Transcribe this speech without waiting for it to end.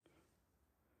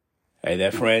Hey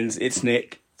there, friends, it's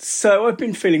Nick. So I've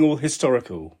been feeling all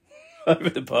historical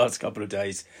over the past couple of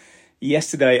days.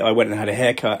 Yesterday I went and had a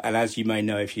haircut, and as you may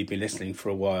know if you've been listening for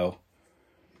a while,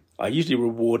 I usually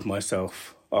reward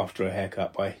myself after a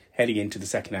haircut by heading into the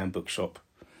second-hand bookshop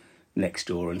next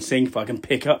door and seeing if I can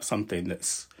pick up something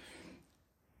that's...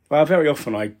 Well, very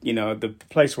often the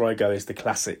place where I go is the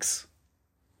classics.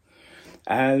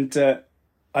 And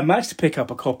I managed to pick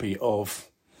up a copy of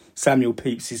Samuel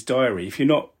Pepys's diary. If you're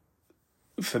not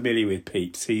familiar with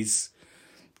Pepys, he's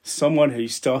someone who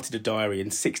started a diary in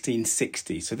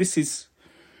 1660. So this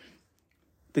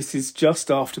is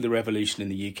just after the revolution in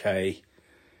the UK.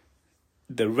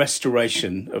 The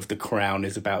restoration of the crown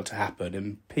is about to happen,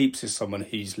 and Pepys is someone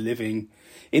who's living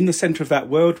in the centre of that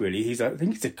world. Really, I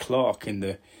think he's a clerk in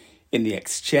the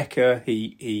Exchequer.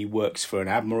 He works for an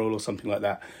admiral or something like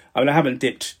that. I mean, I haven't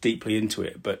dipped deeply into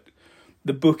it, but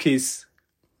the book is...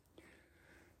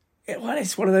 Well,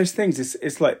 it's one of those things.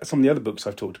 It's like some of the other books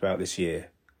I've talked about this year.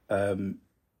 The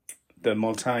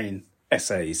Montaigne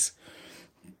essays.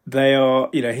 They are,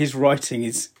 his writing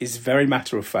is very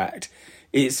matter of fact.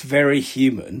 It's very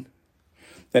human.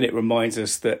 Then it reminds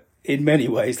us that in many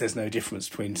ways there's no difference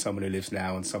between someone who lives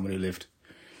now and someone who lived,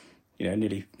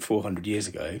 nearly 400 years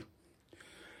ago.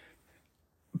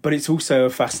 But it's also a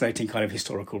fascinating kind of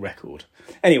historical record.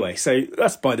 Anyway, so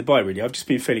that's by the by, really. I've just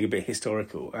been feeling a bit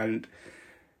historical, and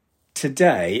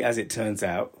today, as it turns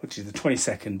out, which is the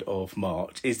 22nd of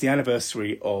March, is the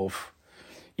anniversary of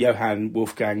Johann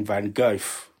Wolfgang von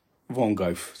Goethe's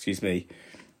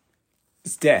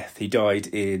death. He died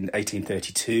in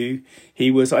 1832.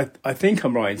 He was, I think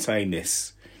I'm right in saying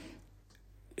this,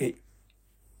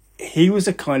 he was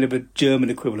a kind of a German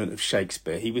equivalent of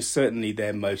Shakespeare. He was certainly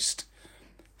their most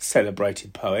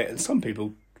celebrated poet, and some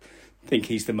people think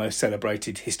he's the most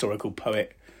celebrated historical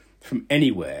poet from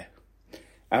anywhere.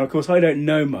 And of course, I don't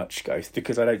know much Goethe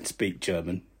because I don't speak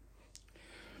German.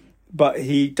 But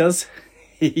he does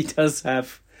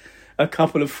have a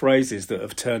couple of phrases that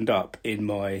have turned up in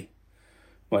my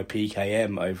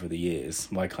PKM over the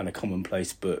years, my kind of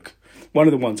commonplace book. One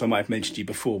of the ones I might have mentioned to you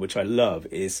before, which I love,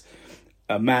 is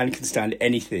a man can stand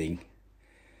anything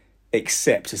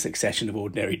except a succession of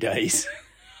ordinary days,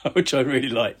 which I really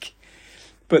like.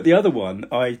 But the other one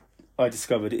I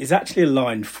discovered is actually a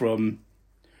line from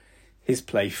his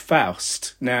play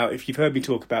Faust. Now, if you've heard me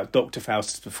talk about Dr.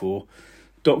 Faustus before,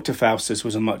 Dr. Faustus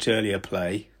was a much earlier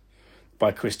play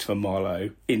by Christopher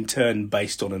Marlowe, in turn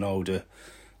based on an older,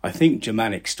 I think,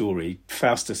 Germanic story.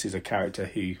 Faustus is a character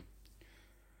who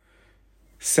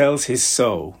sells his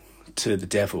soul to the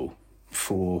devil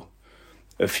for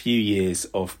a few years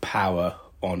of power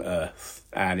on earth.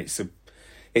 And it's a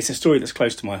story that's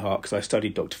close to my heart because I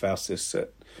studied Dr. Faustus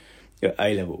at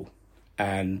A-level,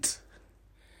 and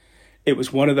it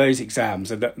was one of those exams,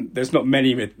 and there's not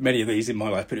many of these in my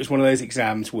life, but it was one of those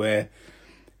exams where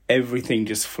everything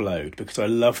just flowed because I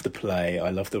love the play,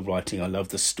 I love the writing, I love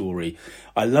the story,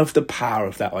 I love the power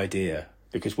of that idea,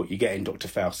 because what you get in Dr.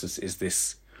 Faustus is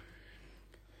this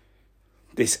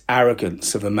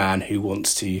arrogance of a man who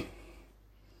wants to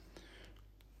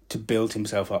build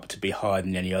himself up to be higher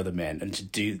than any other men, and to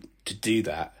do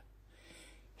that,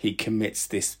 he commits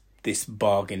this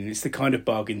bargain, and it's the kind of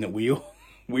bargain that we all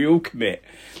commit.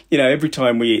 Every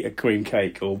time we eat a cream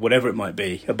cake or whatever it might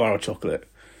be, a bar of chocolate,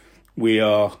 we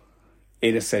are,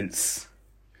 in a sense,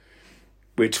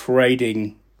 we're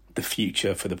trading the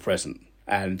future for the present.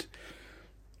 And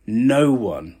no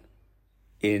one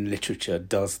in literature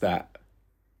does that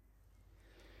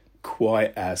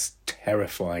quite as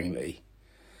terrifyingly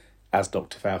as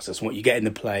Dr. Faustus. And what you get in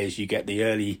the play is you get the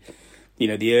early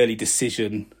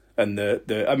decision, and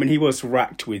he was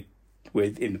racked with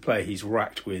in the play, he's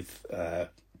racked with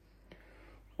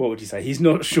what would you say? He's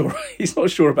not sure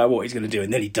about what he's going to do,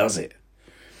 and then he does it.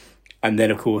 And then,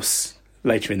 of course,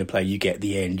 later in the play, you get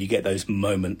the end. You get those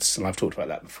moments, and I've talked about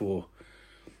that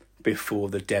before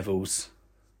the devils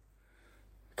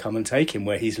come and take him,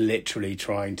 where he's literally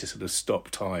trying to sort of stop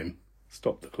time,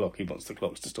 stop the clock. He wants the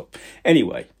clocks to stop.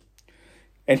 Anyway,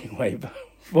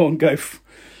 Von Goethe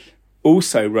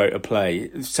also wrote a play,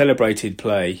 a celebrated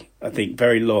play, I think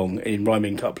very long, in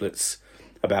rhyming couplets,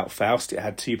 about Faust. It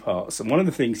had two parts, and one of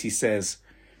the things he says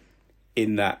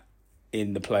in the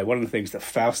play, one of the things that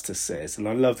Faustus says, and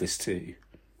I love this too,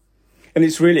 and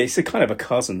it's a kind of a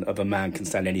cousin of a man can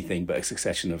stand anything but a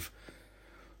succession of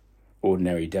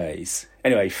ordinary days.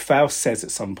 Anyway, Faust says at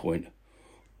some point,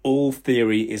 "All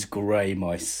theory is grey,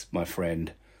 my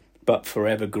friend, but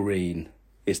forever green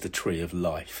is the tree of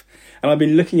life." And I've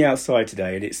been looking outside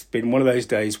today, and it's been one of those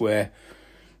days where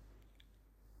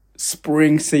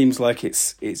spring seems like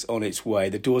it's on its way.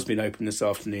 The door's been open this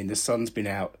afternoon. The sun's been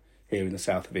out here in the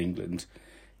south of England.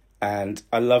 And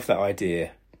I love that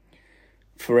idea.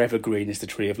 Forever green is the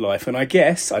tree of life. And I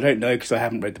guess, I don't know because I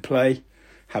haven't read the play,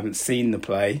 haven't seen the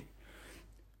play.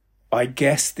 I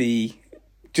guess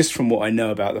just from what I know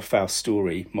about the Faust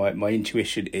story, my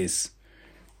intuition is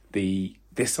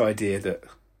this idea that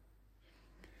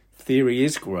theory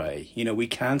is grey. You know, we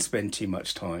can spend too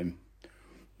much time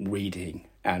reading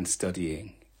and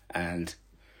studying and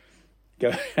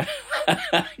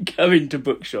going to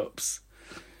bookshops.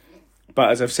 But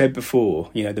as I've said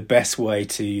before, you know, the best way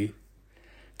to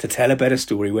tell a better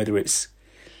story, whether it's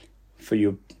for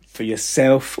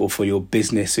yourself or for your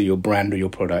business or your brand or your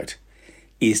product,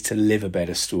 is to live a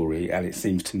better story. And it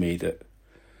seems to me that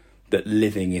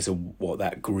living is what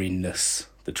that greenness,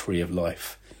 the tree of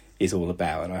life, is all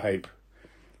about. And I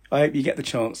hope you get the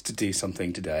chance to do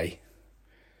something today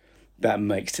that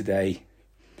makes today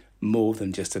more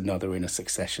than just another in a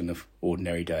succession of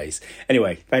ordinary days.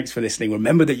 Anyway, thanks for listening.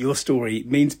 Remember that your story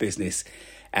means business.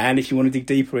 And if you want to dig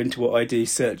deeper into what I do,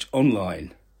 search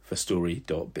online for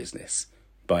story.business.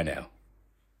 Bye now.